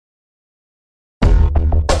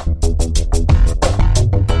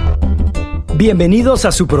Bienvenidos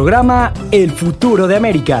a su programa El Futuro de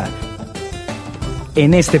América.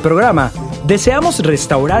 En este programa deseamos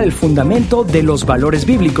restaurar el fundamento de los valores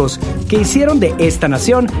bíblicos que hicieron de esta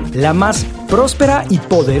nación la más próspera y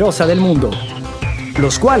poderosa del mundo,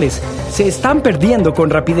 los cuales se están perdiendo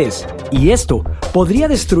con rapidez, y esto podría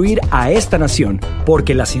destruir a esta nación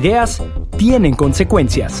porque las ideas tienen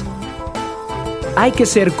consecuencias. Hay que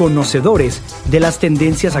ser conocedores de las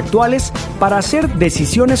tendencias actuales para hacer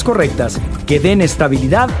decisiones correctas que den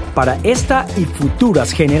estabilidad para esta y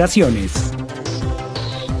futuras generaciones.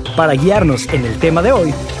 Para guiarnos en el tema de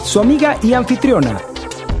hoy, su amiga y anfitriona,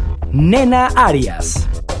 Nena Arias.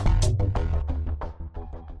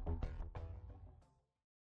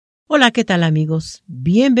 Hola, ¿qué tal, amigos?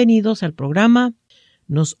 Bienvenidos al programa.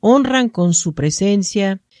 Nos honran con su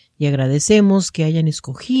presencia y agradecemos que hayan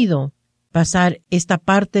escogido pasar esta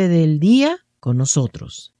parte del día con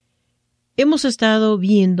nosotros. Hemos estado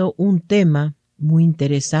viendo un tema muy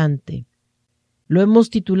interesante. Lo hemos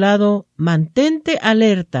titulado Mantente,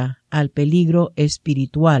 alerta al peligro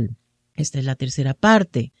espiritual. Esta es la tercera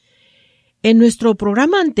parte. En nuestro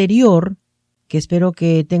programa anterior, que espero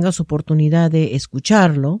que tengas oportunidad de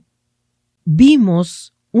escucharlo,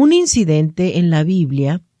 vimos un incidente en la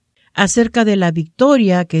Biblia acerca de la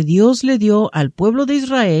victoria que Dios le dio al pueblo de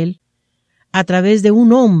Israel a través de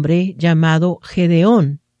un hombre llamado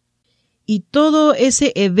Gedeón. Y todo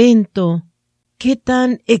ese evento, qué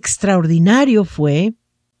tan extraordinario fue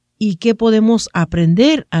y qué podemos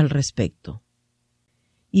aprender al respecto.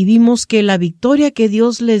 Y vimos que la victoria que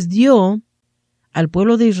Dios les dio al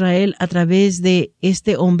pueblo de Israel a través de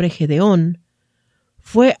este hombre Gedeón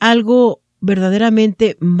fue algo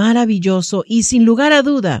verdaderamente maravilloso y sin lugar a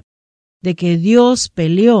duda de que Dios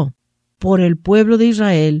peleó por el pueblo de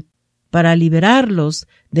Israel para liberarlos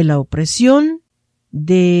de la opresión,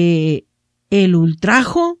 de el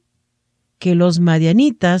ultrajo que los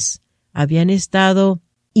madianitas habían estado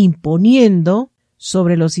imponiendo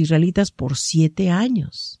sobre los israelitas por 7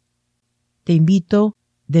 años. Te invito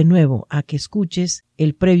de nuevo a que escuches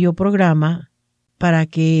el previo programa para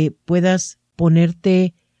que puedas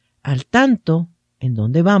ponerte al tanto en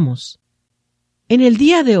dónde vamos. En el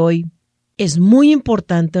día de hoy es muy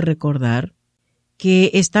importante recordar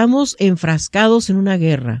que estamos enfrascados en una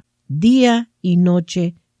guerra, día y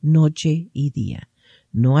noche, noche y día.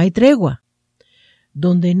 No hay tregua.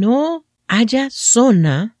 Donde no haya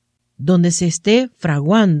zona donde se esté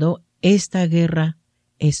fraguando esta guerra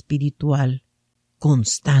espiritual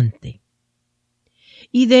constante.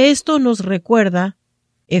 Y de esto nos recuerda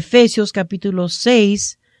Efesios capítulo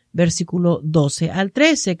 6, versículo 12 al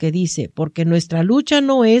 13, que dice: porque nuestra lucha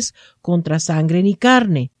no es contra sangre ni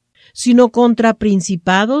carne, sino contra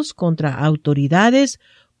principados, contra autoridades,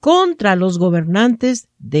 contra los gobernantes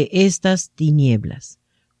de estas tinieblas,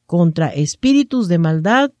 contra espíritus de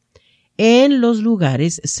maldad en los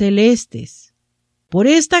lugares celestes. Por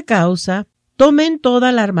esta causa, tomen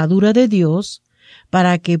toda la armadura de Dios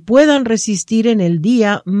para que puedan resistir en el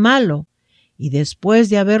día malo y después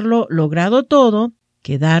de haberlo logrado todo,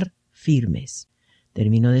 quedar firmes.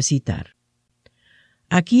 Termino de citar.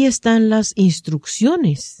 Aquí están las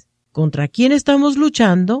instrucciones contra quién estamos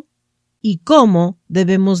luchando y cómo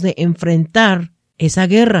debemos de enfrentar esa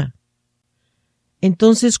guerra.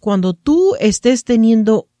 Entonces, cuando tú estés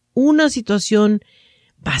teniendo una situación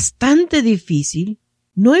bastante difícil,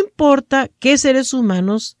 no importa qué seres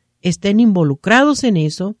humanos estén involucrados en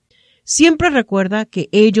eso, siempre recuerda que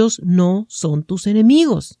ellos no son tus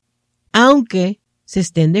enemigos, aunque se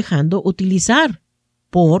estén dejando utilizar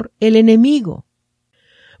por el enemigo.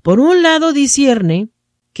 Por un lado, discierne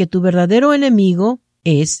que tu verdadero enemigo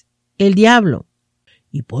es el diablo.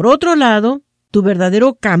 Y por otro lado, tu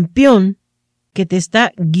verdadero campeón que te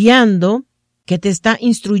está guiando, que te está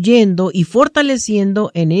instruyendo y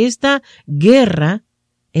fortaleciendo en esta guerra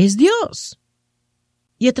es Dios.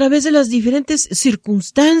 Y a través de las diferentes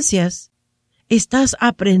circunstancias estás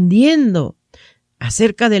aprendiendo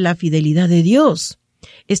acerca de la fidelidad de Dios.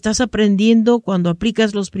 Estás aprendiendo cuando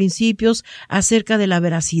aplicas los principios acerca de la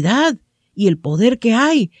veracidad y el poder que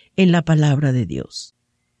hay en la palabra de Dios.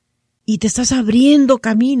 Y te estás abriendo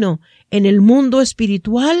camino en el mundo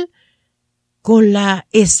espiritual con la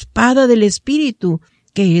espada del Espíritu,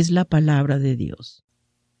 que es la palabra de Dios.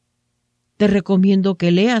 Te recomiendo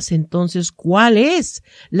que leas entonces cuál es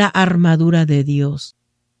la armadura de Dios.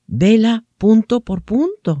 Vela punto por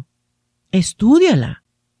punto. Estúdiala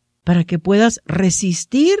para que puedas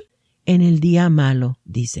resistir en el día malo,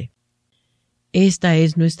 dice. Esta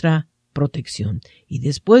es nuestra protección. Y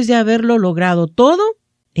después de haberlo logrado todo,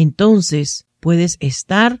 entonces puedes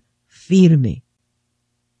estar firme.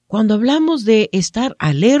 Cuando hablamos de estar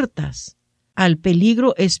alertas al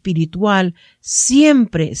peligro espiritual,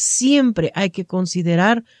 siempre hay que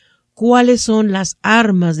considerar cuáles son las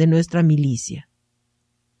armas de nuestra milicia.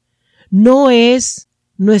 No es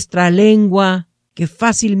nuestra lengua que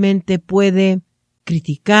fácilmente puede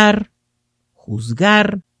criticar,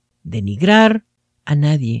 juzgar, denigrar a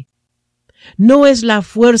nadie. No es la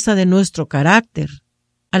fuerza de nuestro carácter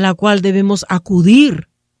a la cual debemos acudir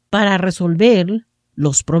para resolver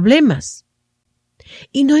los problemas.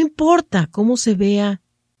 Y no importa cómo se vea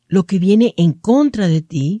lo que viene en contra de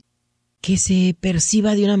ti, que se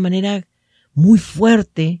perciba de una manera muy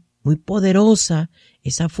fuerte, muy poderosa,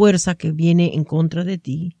 esa fuerza que viene en contra de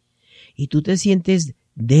ti, y tú te sientes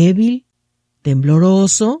débil,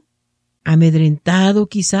 tembloroso, amedrentado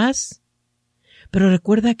quizás, pero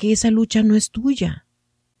recuerda que esa lucha no es tuya,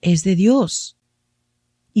 es de Dios.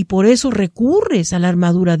 Y por eso recurres a la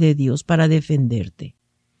armadura de Dios para defenderte.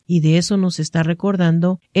 Y de eso nos está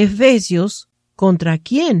recordando Efesios, contra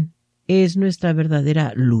quién es nuestra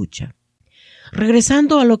verdadera lucha.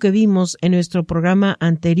 Regresando a lo que vimos en nuestro programa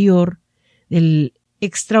anterior, del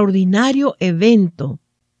extraordinario evento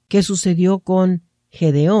que sucedió con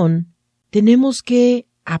Gedeón, tenemos que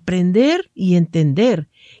aprender y entender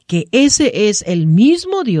que ese es el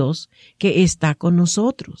mismo Dios que está con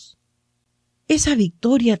nosotros. Esa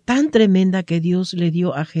victoria tan tremenda que Dios le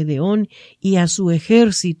dio a Gedeón y a su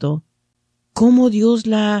ejército, cómo Dios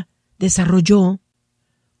la desarrolló,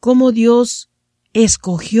 cómo Dios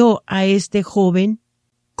escogió a este joven,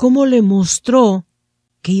 cómo le mostró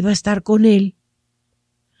que iba a estar con él,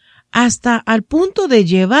 hasta al punto de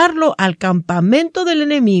llevarlo al campamento del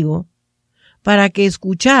enemigo para que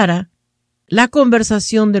escuchara la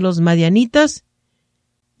conversación de los madianitas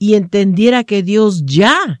y entendiera que Dios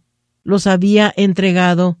ya los había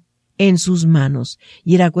entregado en sus manos,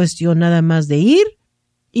 y era cuestión nada más de ir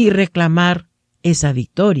y reclamar esa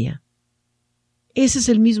victoria. Ese es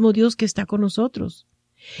el mismo Dios que está con nosotros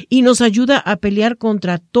y nos ayuda a pelear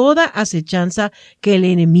contra toda acechanza que el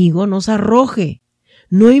enemigo nos arroje,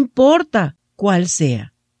 no importa cuál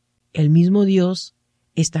sea. El mismo Dios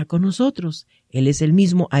está con nosotros. Él es el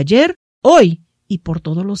mismo ayer, hoy y por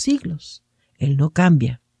todos los siglos. Él no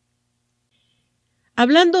cambia.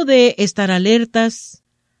 Hablando de estar alertas,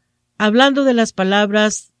 hablando de las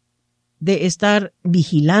palabras de estar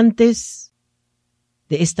vigilantes,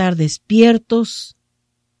 de estar despiertos,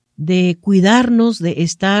 de cuidarnos, de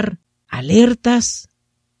estar alertas,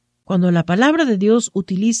 cuando la palabra de Dios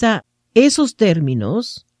utiliza esos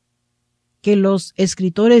términos que los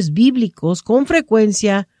escritores bíblicos con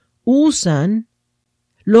frecuencia usan,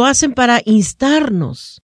 lo hacen para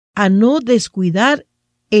instarnos a no descuidar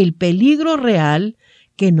el peligro real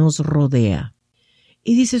que nos rodea.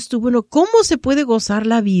 Y dices tú, bueno, ¿cómo se puede gozar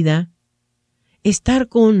la vida? Estar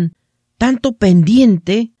con tanto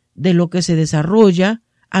pendiente de lo que se desarrolla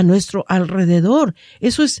a nuestro alrededor.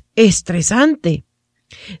 Eso es estresante.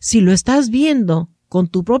 Si lo estás viendo con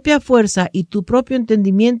tu propia fuerza y tu propio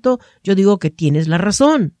entendimiento, yo digo que tienes la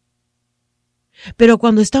razón. Pero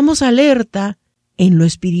cuando estamos alerta en lo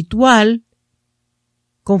espiritual,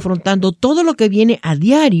 confrontando todo lo que viene a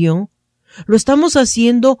diario, lo estamos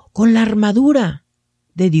haciendo con la armadura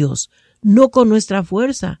de Dios, no con nuestra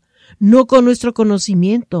fuerza, no con nuestro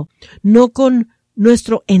conocimiento, no con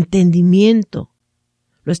nuestro entendimiento.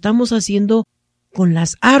 Lo estamos haciendo con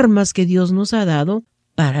las armas que Dios nos ha dado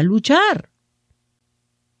para luchar.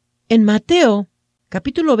 En Mateo,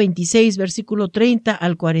 capítulo 26, versículo 30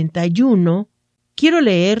 al 41, quiero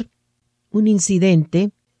leer un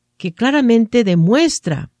incidente que claramente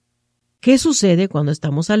demuestra qué sucede cuando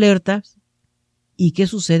estamos alertas y qué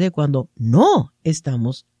sucede cuando no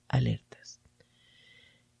estamos alertas.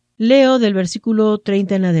 Leo del versículo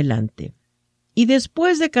 30 en adelante. Y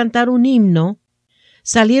después de cantar un himno,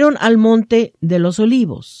 salieron al monte de los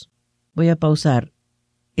olivos. Voy a pausar.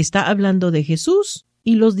 Está hablando de Jesús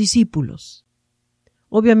y los discípulos.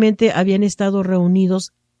 Obviamente habían estado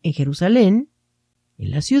reunidos en Jerusalén,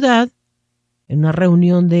 en la ciudad, en una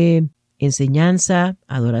reunión de enseñanza,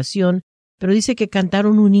 adoración, pero dice que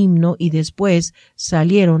cantaron un himno y después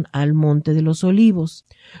salieron al Monte de los Olivos.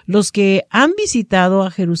 Los que han visitado a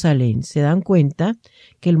Jerusalén se dan cuenta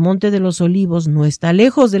que el Monte de los Olivos no está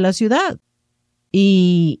lejos de la ciudad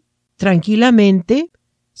y tranquilamente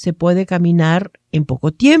se puede caminar en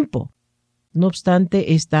poco tiempo. No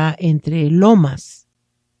obstante, está entre lomas.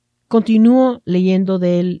 Continúo leyendo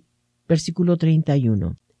del versículo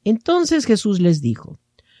 31. Entonces Jesús les dijo: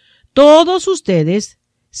 todos ustedes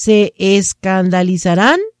se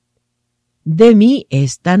escandalizarán de mí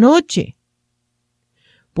esta noche,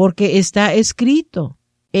 porque está escrito: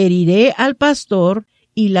 heriré al pastor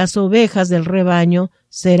y las ovejas del rebaño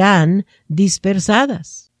serán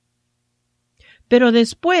dispersadas. Pero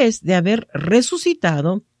después de haber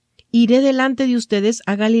resucitado, iré delante de ustedes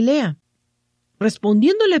a Galilea.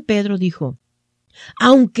 Respondiéndole Pedro dijo,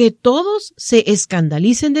 aunque todos se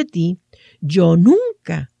escandalicen de ti, yo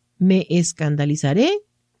nunca me escandalizaré.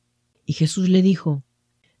 Y Jesús le dijo,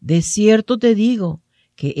 de cierto te digo,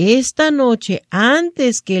 que esta noche,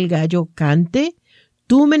 antes que el gallo cante,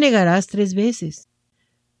 tú me negarás 3 veces.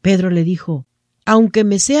 Pedro le dijo, aunque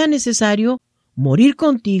me sea necesario morir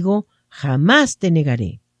contigo, jamás te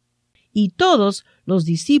negaré. Y todos los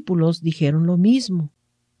discípulos dijeron lo mismo.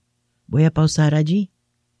 Voy a pausar allí.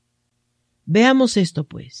 Veamos esto,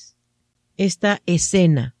 pues, esta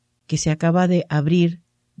escena que se acaba de abrir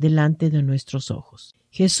delante de nuestros ojos.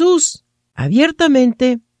 Jesús,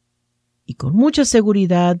 abiertamente y con mucha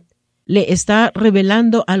seguridad, le está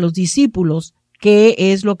revelando a los discípulos qué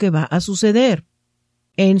es lo que va a suceder.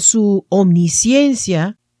 En su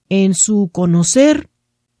omnisciencia, en su conocer,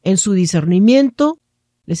 en su discernimiento,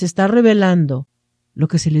 les está revelando lo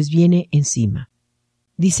que se les viene encima.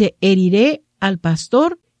 Dice, heriré al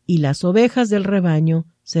pastor y las ovejas del rebaño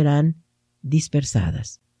serán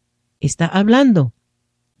dispersadas. Está hablando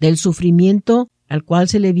del sufrimiento al cual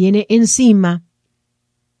se le viene encima,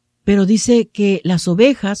 pero dice que las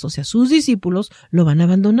ovejas, o sea, sus discípulos, lo van a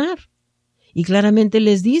abandonar. Y claramente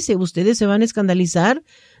les dice, ustedes se van a escandalizar,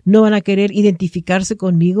 no van a querer identificarse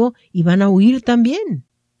conmigo y van a huir también.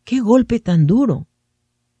 ¡Qué golpe tan duro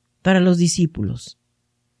para los discípulos!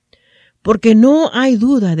 Porque no hay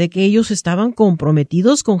duda de que ellos estaban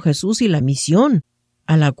comprometidos con Jesús y la misión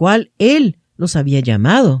a la cual Él los había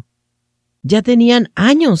llamado. Ya tenían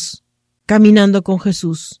años caminando con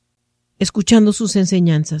Jesús, escuchando sus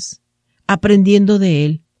enseñanzas, aprendiendo de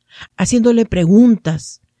Él, haciéndole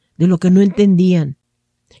preguntas de lo que no entendían.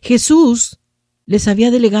 Jesús les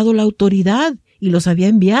había delegado la autoridad y los había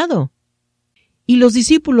enviado. Y los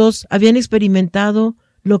discípulos habían experimentado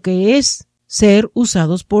lo que es ser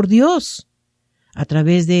usados por Dios a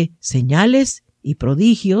través de señales y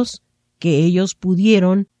prodigios que ellos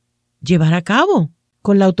pudieron llevar a cabo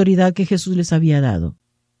con la autoridad que Jesús les había dado.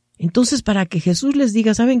 Entonces, para que Jesús les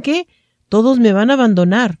diga, ¿saben qué? Todos me van a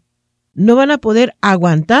abandonar. No van a poder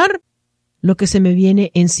aguantar lo que se me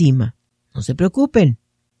viene encima. No se preocupen,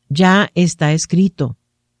 ya está escrito.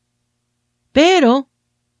 Pero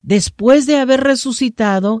después de haber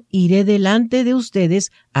resucitado, iré delante de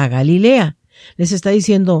ustedes a Galilea. Les está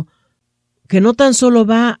diciendo que no tan solo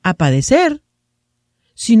va a padecer,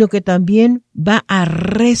 sino que también va a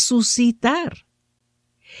resucitar.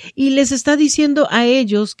 Y les está diciendo a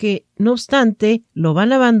ellos que, no obstante, lo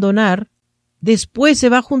van a abandonar, después se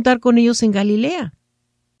va a juntar con ellos en Galilea,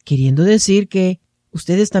 queriendo decir que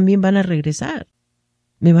ustedes también van a regresar,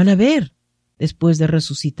 me van a ver después de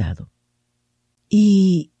resucitado.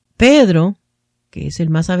 Y Pedro, que es el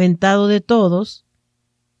más aventado de todos,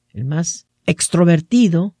 el más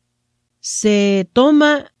extrovertido, se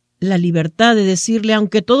toma la libertad de decirle,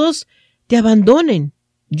 aunque todos te abandonen,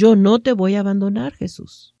 yo no te voy a abandonar,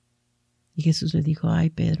 Jesús. Y Jesús le dijo, ay,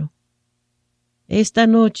 Pedro, esta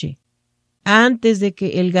noche, antes de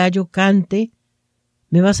que el gallo cante,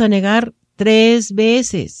 me vas a negar 3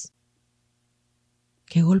 veces.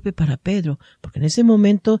 Qué golpe para Pedro, porque en ese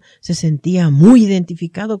momento se sentía muy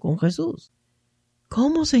identificado con Jesús.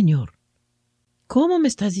 ¿Cómo, Señor? ¿Cómo me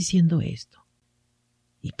estás diciendo esto?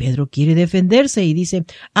 Y Pedro quiere defenderse y dice,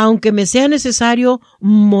 aunque me sea necesario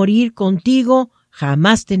morir contigo,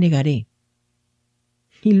 jamás te negaré.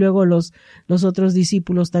 Y luego los otros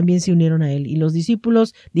discípulos también se unieron a él, y los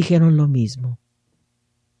discípulos dijeron lo mismo.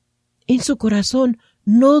 En su corazón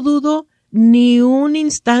no dudó ni un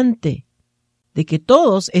instante de que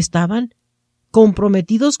todos estaban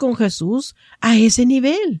comprometidos con Jesús a ese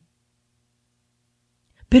nivel.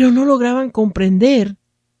 Pero no lograban comprender.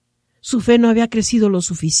 Su fe no había crecido lo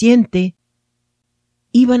suficiente.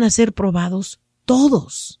 Iban a ser probados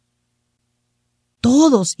todos.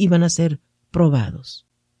 Todos iban a ser probados.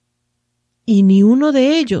 Y ni uno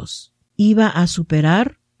de ellos iba a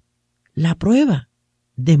superar la prueba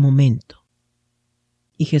de momento.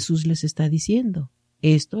 Y Jesús les está diciendo,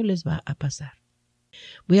 esto les va a pasar.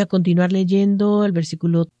 Voy a continuar leyendo el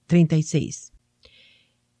versículo 36.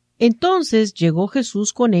 Entonces llegó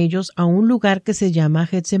Jesús con ellos a un lugar que se llama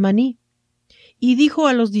Getsemaní, y dijo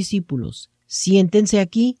a los discípulos, siéntense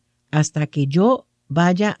aquí hasta que yo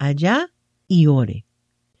vaya allá y ore.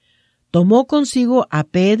 Tomó consigo a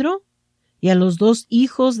Pedro y a los 2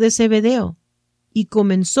 hijos de Zebedeo, y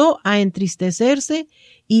comenzó a entristecerse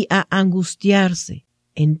y a angustiarse.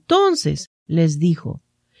 Entonces les dijo,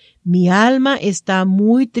 mi alma está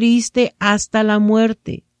muy triste hasta la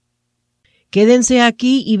muerte. quédense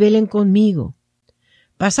aquí y velen conmigo.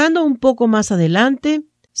 Pasando un poco más adelante,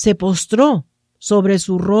 se postró sobre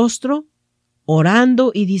su rostro,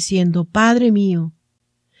 orando y diciendo: Padre mío,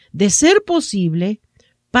 de ser posible,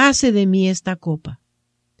 pase de mí esta copa,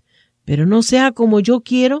 pero no sea como yo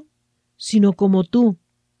quiero, sino como tú.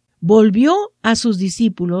 Volvió a sus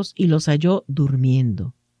discípulos y los halló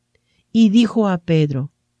durmiendo. Y dijo a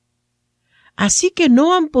Pedro: ¿Así que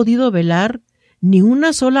no han podido velar ni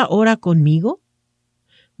una sola hora conmigo?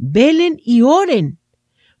 Velen y oren,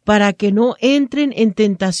 para que no entren en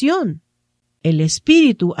tentación. El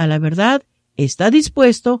espíritu, a la verdad, está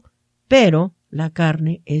dispuesto, pero la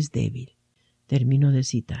carne es débil. Termino de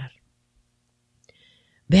citar.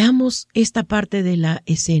 Veamos esta parte de la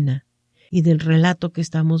escena y del relato que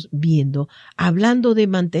estamos viendo, hablando de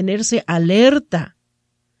mantenerse alerta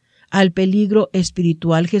al peligro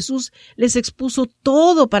espiritual. Jesús les expuso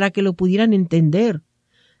todo para que lo pudieran entender.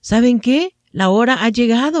 ¿Saben qué? La hora ha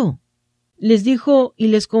llegado. Les dijo y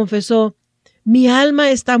les confesó: mi alma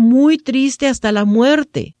está muy triste hasta la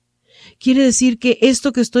muerte. Quiere decir que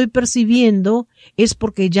esto que estoy percibiendo es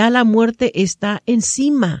porque ya la muerte está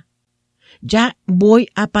encima. Ya voy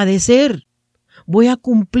a padecer, voy a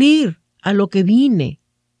cumplir a lo que vine.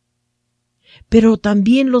 Pero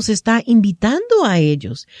también los está invitando a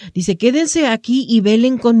ellos. Dice: quédense aquí y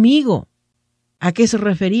velen conmigo. ¿A qué se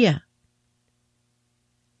refería?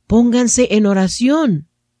 Pónganse en oración.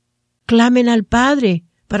 Clamen al Padre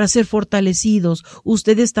para ser fortalecidos.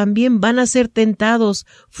 Ustedes también van a ser tentados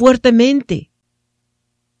fuertemente.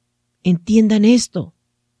 Entiendan esto.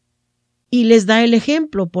 Y les da el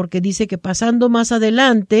ejemplo, porque dice que pasando más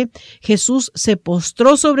adelante, Jesús se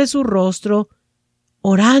postró sobre su rostro,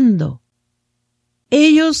 orando.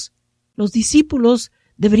 Ellos, los discípulos,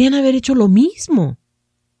 deberían haber hecho lo mismo.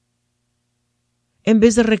 En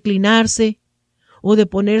vez de reclinarse o de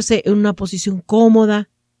ponerse en una posición cómoda,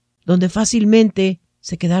 donde fácilmente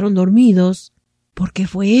se quedaron dormidos. ¿Por qué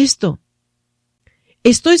fue esto?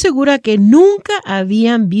 Estoy segura que nunca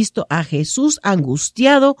habían visto a Jesús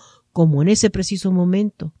angustiado como en ese preciso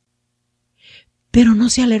momento. Pero no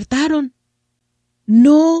se alertaron.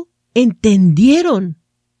 No entendieron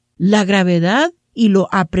la gravedad y lo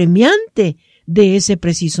apremiante de ese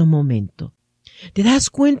preciso momento. ¿Te das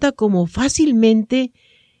cuenta cómo fácilmente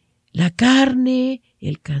la carne,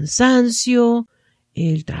 el cansancio,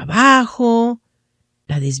 el trabajo,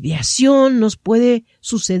 la desviación nos puede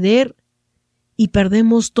suceder y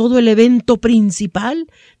perdemos todo el evento principal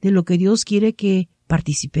de lo que Dios quiere que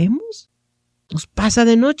participemos? Nos pasa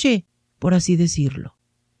de noche, por así decirlo.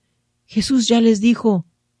 Jesús ya les dijo: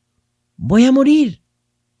 voy a morir,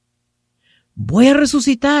 voy a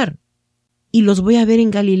resucitar y los voy a ver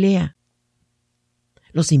en Galilea.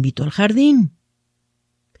 Los invitó al jardín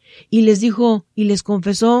y les dijo y les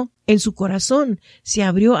confesó en su corazón, se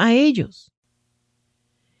abrió a ellos.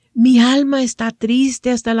 Mi alma está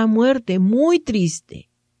triste hasta la muerte, muy triste.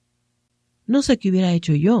 No sé qué hubiera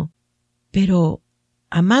hecho yo, pero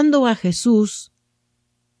amando a Jesús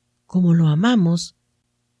como lo amamos,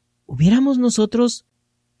 ¿hubiéramos nosotros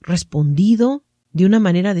respondido de una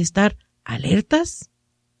manera de estar alertas,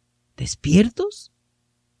 despiertos?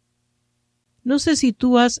 No sé si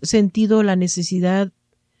tú has sentido la necesidad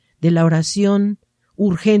de la oración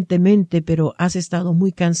urgentemente, pero has estado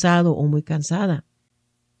muy cansado o muy cansada.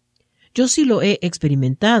 Yo sí lo he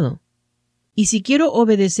experimentado. Y si quiero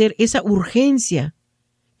obedecer esa urgencia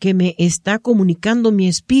que me está comunicando mi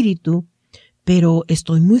espíritu, pero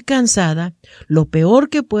estoy muy cansada, lo peor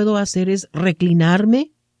que puedo hacer es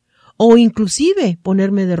reclinarme o inclusive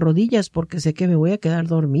ponerme de rodillas porque sé que me voy a quedar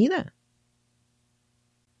dormida.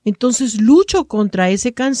 Entonces lucho contra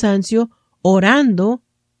ese cansancio orando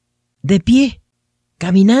de pie,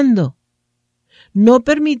 caminando, no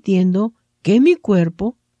permitiendo que mi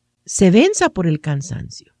cuerpo se venza por el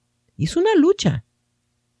cansancio. Y es una lucha.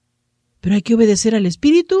 Pero hay que obedecer al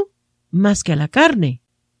espíritu más que a la carne.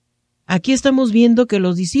 Aquí estamos viendo que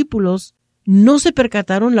los discípulos no se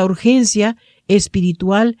percataron la urgencia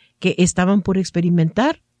espiritual que estaban por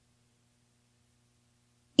experimentar.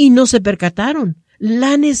 Y no se percataron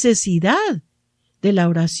la necesidad de la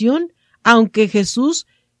oración, aunque Jesús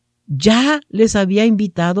ya les había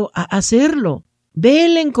invitado a hacerlo.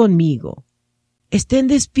 Velen conmigo, estén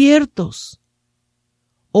despiertos,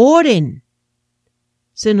 oren.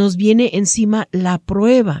 Se nos viene encima la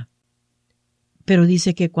prueba. Pero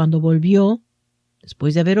dice que cuando volvió,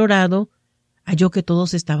 después de haber orado, halló que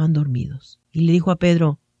todos estaban dormidos. Y le dijo a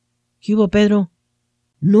Pedro: ¿qué hubo, Pedro?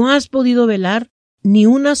 ¿No has podido velar ni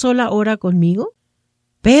una sola hora conmigo?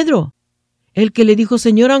 Pedro, el que le dijo: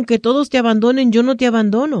 Señor, aunque todos te abandonen, yo no te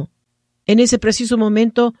abandono. En ese preciso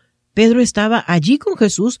momento, Pedro estaba allí con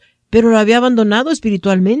Jesús, pero lo había abandonado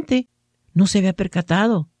espiritualmente. No se había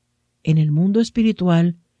percatado en el mundo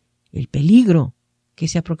espiritual el peligro que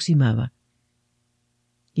se aproximaba.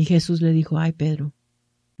 Y Jesús le dijo: ay, Pedro,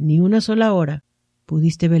 ni una sola hora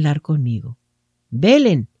pudiste velar conmigo.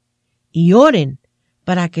 Velen y oren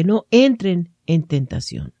para que no entren en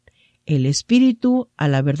tentación. El espíritu a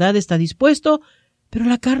la verdad está dispuesto, pero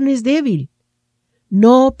la carne es débil.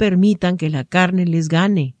 No permitan que la carne les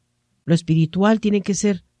gane. Lo espiritual tiene que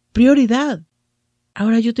ser prioridad.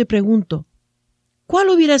 Ahora yo te pregunto, ¿cuál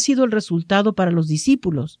hubiera sido el resultado para los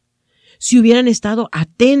discípulos si hubieran estado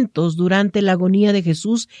atentos durante la agonía de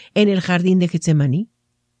Jesús en el jardín de Getsemaní?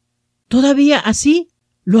 ¿Todavía así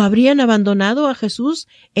lo habrían abandonado a Jesús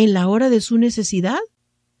en la hora de su necesidad?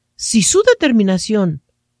 Si su determinación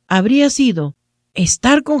habría sido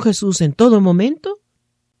estar con Jesús en todo momento,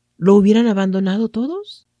 ¿lo hubieran abandonado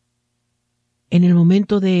todos? ¿En el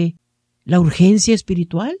momento de la urgencia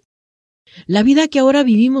espiritual? La vida que ahora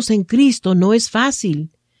vivimos en Cristo no es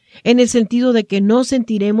fácil, en el sentido de que no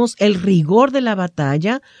sentiremos el rigor de la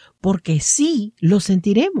batalla, porque sí lo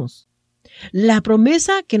sentiremos. La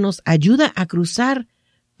promesa que nos ayuda a cruzar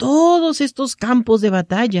todos estos campos de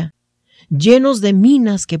batalla, llenos de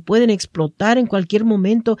minas que pueden explotar en cualquier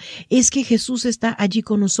momento, es que Jesús está allí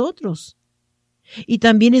con nosotros. Y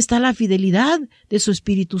también está la fidelidad de su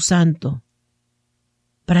Espíritu Santo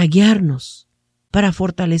para guiarnos, para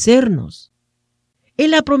fortalecernos.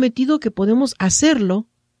 Él ha prometido que podemos hacerlo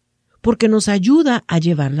porque nos ayuda a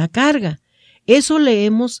llevar la carga. Eso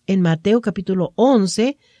leemos en Mateo capítulo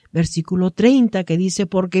 11, versículo 30, que dice: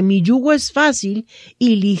 porque mi yugo es fácil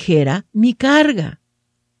y ligera mi carga.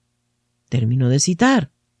 Termino de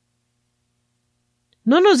citar.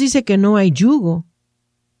 No nos dice que no hay yugo,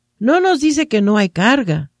 no nos dice que no hay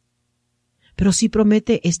carga, pero sí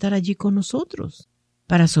promete estar allí con nosotros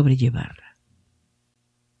para sobrellevarla.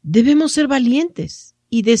 Debemos ser valientes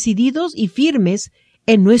y decididos y firmes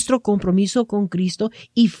en nuestro compromiso con Cristo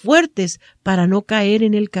y fuertes para no caer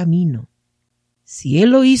en el camino. Si Él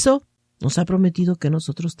lo hizo, nos ha prometido que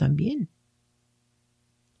nosotros también.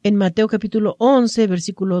 En Mateo capítulo 11,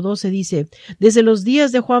 versículo 12 dice: desde los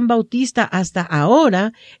días de Juan Bautista hasta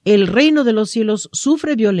ahora, el reino de los cielos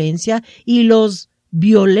sufre violencia y los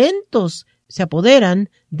violentos se apoderan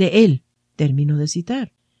de él. Termino de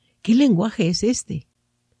citar. ¿Qué lenguaje es este?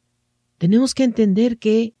 Tenemos que entender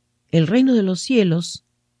que el reino de los cielos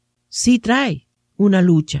sí trae una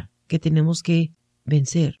lucha que tenemos que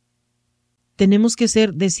vencer. Tenemos que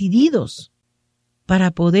ser decididos para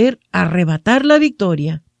poder arrebatar la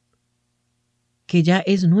victoria que ya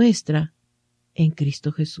es nuestra en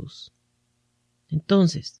Cristo Jesús.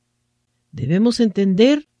 Entonces, debemos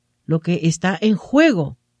entender lo que está en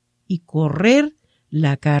juego y correr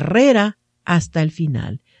la carrera hasta el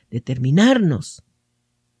final, determinarnos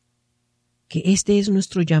que este es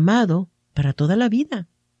nuestro llamado para toda la vida,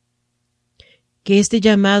 que este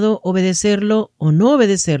llamado, obedecerlo o no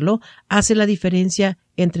obedecerlo, hace la diferencia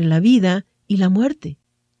entre la vida y la muerte.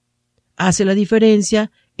 Hace la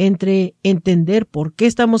diferencia entre entender por qué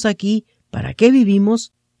estamos aquí, para qué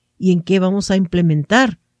vivimos y en qué vamos a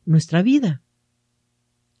implementar nuestra vida.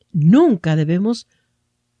 Nunca debemos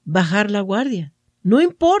bajar la guardia, no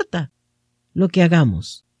importa lo que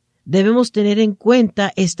hagamos. Debemos tener en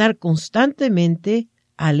cuenta estar constantemente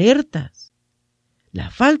alertas.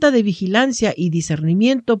 La falta de vigilancia y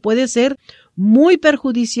discernimiento puede ser muy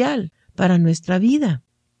perjudicial para nuestra vida.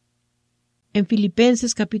 En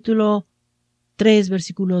Filipenses capítulo 3,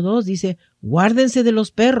 versículo 2 dice: guárdense de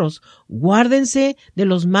los perros, guárdense de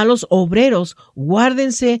los malos obreros,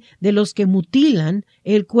 guárdense de los que mutilan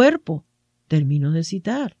el cuerpo. Termino de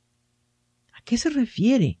citar. ¿A qué se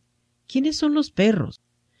refiere? ¿Quiénes son los perros?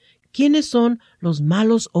 ¿Quiénes son los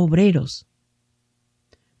malos obreros?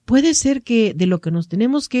 Puede ser que de lo que nos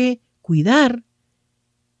tenemos que cuidar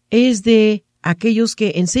es de aquellos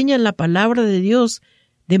que enseñan la palabra de Dios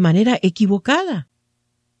de manera equivocada.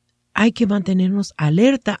 Hay que mantenernos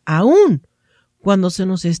alerta aún cuando se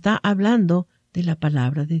nos está hablando de la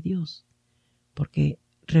palabra de Dios. Porque,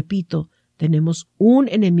 repito, tenemos un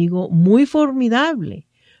enemigo muy formidable,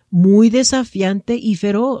 muy desafiante y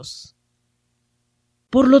feroz.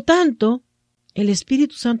 Por lo tanto, el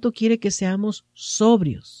Espíritu Santo quiere que seamos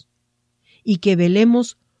sobrios y que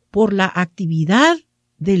velemos por la actividad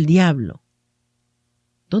del diablo.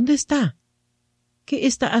 ¿Dónde está? ¿Qué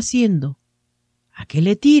está haciendo? ¿A qué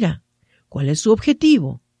le tira? ¿Cuál es su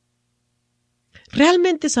objetivo?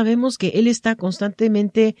 ¿Realmente sabemos que él está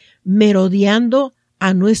constantemente merodeando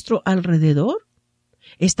a nuestro alrededor?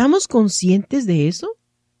 ¿Estamos conscientes de eso?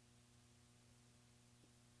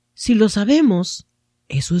 Si lo sabemos,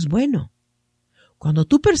 Eso es bueno. Cuando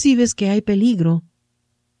tú percibes que hay peligro,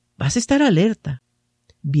 vas a estar alerta,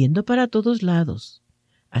 viendo para todos lados,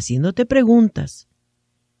 haciéndote preguntas,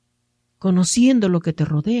 conociendo lo que te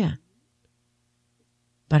rodea,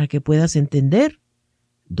 para que puedas entender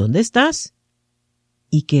dónde estás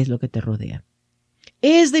y qué es lo que te rodea.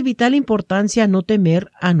 Es de vital importancia no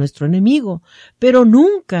temer a nuestro enemigo, pero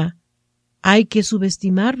nunca hay que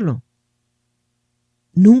subestimarlo.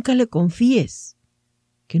 Nunca le confíes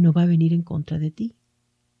que no va a venir en contra de ti.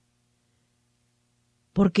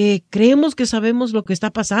 Porque creemos que sabemos lo que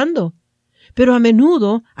está pasando, pero a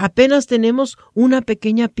menudo apenas tenemos una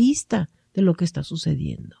pequeña pista de lo que está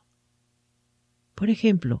sucediendo. Por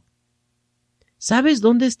ejemplo, ¿sabes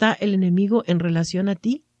dónde está el enemigo en relación a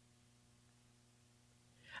ti?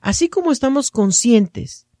 Así como estamos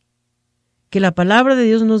conscientes que la palabra de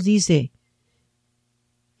Dios nos dice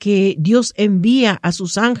que Dios envía a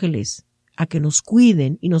sus ángeles a que nos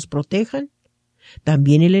cuiden y nos protejan,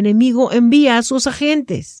 también el enemigo envía a sus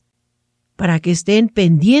agentes para que estén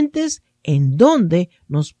pendientes en dónde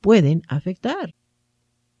nos pueden afectar.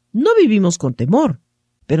 No vivimos con temor,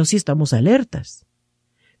 pero sí estamos alertas.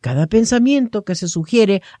 Cada pensamiento que se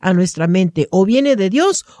sugiere a nuestra mente o viene de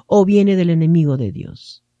Dios o viene del enemigo de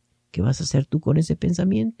Dios. ¿Qué vas a hacer tú con ese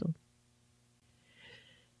pensamiento?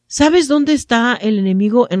 ¿Sabes dónde está el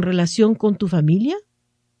enemigo en relación con tu familia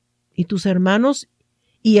y tus hermanos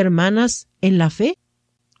y hermanas en la fe?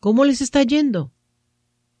 ¿Cómo les está yendo?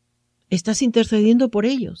 ¿Estás intercediendo por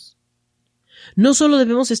ellos? No solo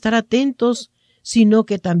debemos estar atentos, sino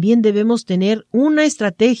que también debemos tener una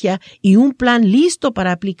estrategia y un plan listo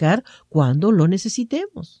para aplicar cuando lo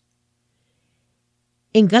necesitemos.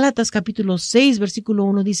 En Gálatas capítulo 6, versículo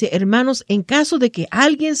 1 dice, hermanos, en caso de que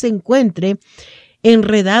alguien se encuentre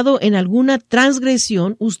enredado en alguna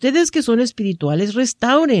transgresión, ustedes que son espirituales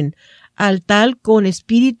restauren al tal con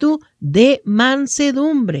espíritu de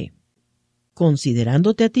mansedumbre,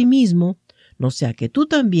 considerándote a ti mismo, no sea que tú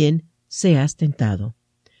también seas tentado.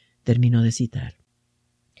 Termino de citar.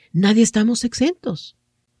 Nadie estamos exentos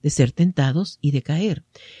de ser tentados y de caer.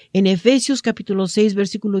 En Efesios capítulo 6,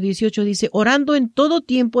 versículo 18 dice, orando en todo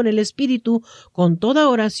tiempo en el Espíritu, con toda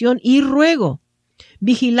oración y ruego,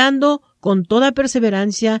 vigilando con toda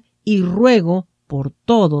perseverancia y ruego por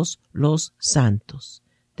todos los santos.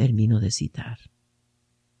 Termino de citar.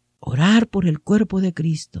 Orar por el cuerpo de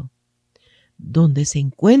Cristo, donde se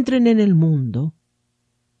encuentren en el mundo,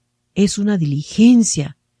 es una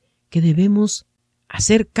diligencia que debemos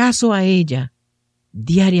hacer caso a ella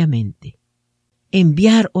diariamente.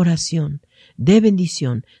 Enviar oración de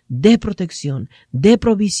bendición, de protección, de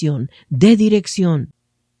provisión, de dirección,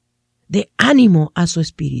 de ánimo a su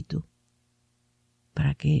espíritu,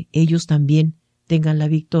 para que ellos también tengan la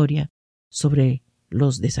victoria sobre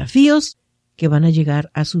los desafíos que van a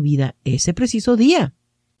llegar a su vida ese preciso día.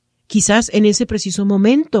 Quizás en ese preciso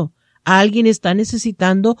momento alguien está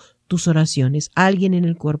necesitando tus oraciones, alguien en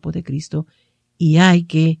el cuerpo de Cristo, y hay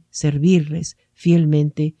que servirles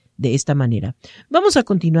fielmente de esta manera. Vamos a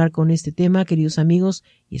continuar con este tema, queridos amigos,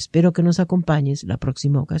 y espero que nos acompañes la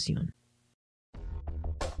próxima ocasión.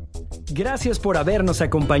 Gracias por habernos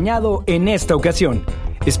acompañado en esta ocasión.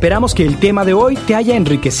 Esperamos que el tema de hoy te haya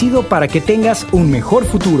enriquecido para que tengas un mejor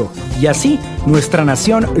futuro, y así nuestra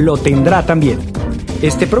nación lo tendrá también.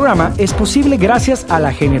 Este programa es posible gracias a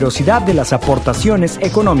la generosidad de las aportaciones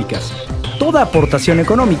económicas. Toda aportación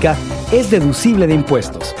económica es deducible de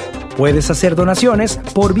impuestos. Puedes hacer donaciones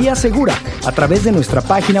por vía segura a través de nuestra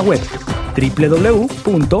página web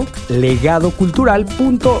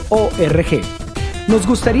www.legadocultural.org. Nos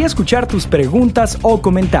gustaría escuchar tus preguntas o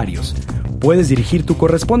comentarios. Puedes dirigir tu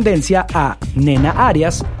correspondencia a Nena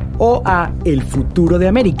Arias o a El Futuro de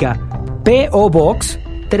América, P.O. Box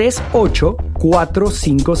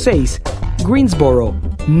 38456, Greensboro,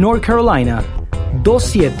 North Carolina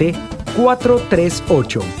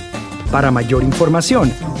 27438. Para mayor información,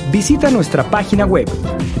 visita nuestra página web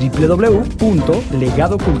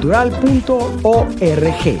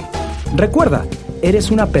www.legadocultural.org. Recuerda,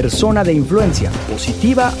 eres una persona de influencia,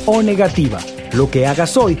 positiva o negativa. Lo que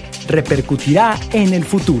hagas hoy repercutirá en el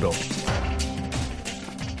futuro.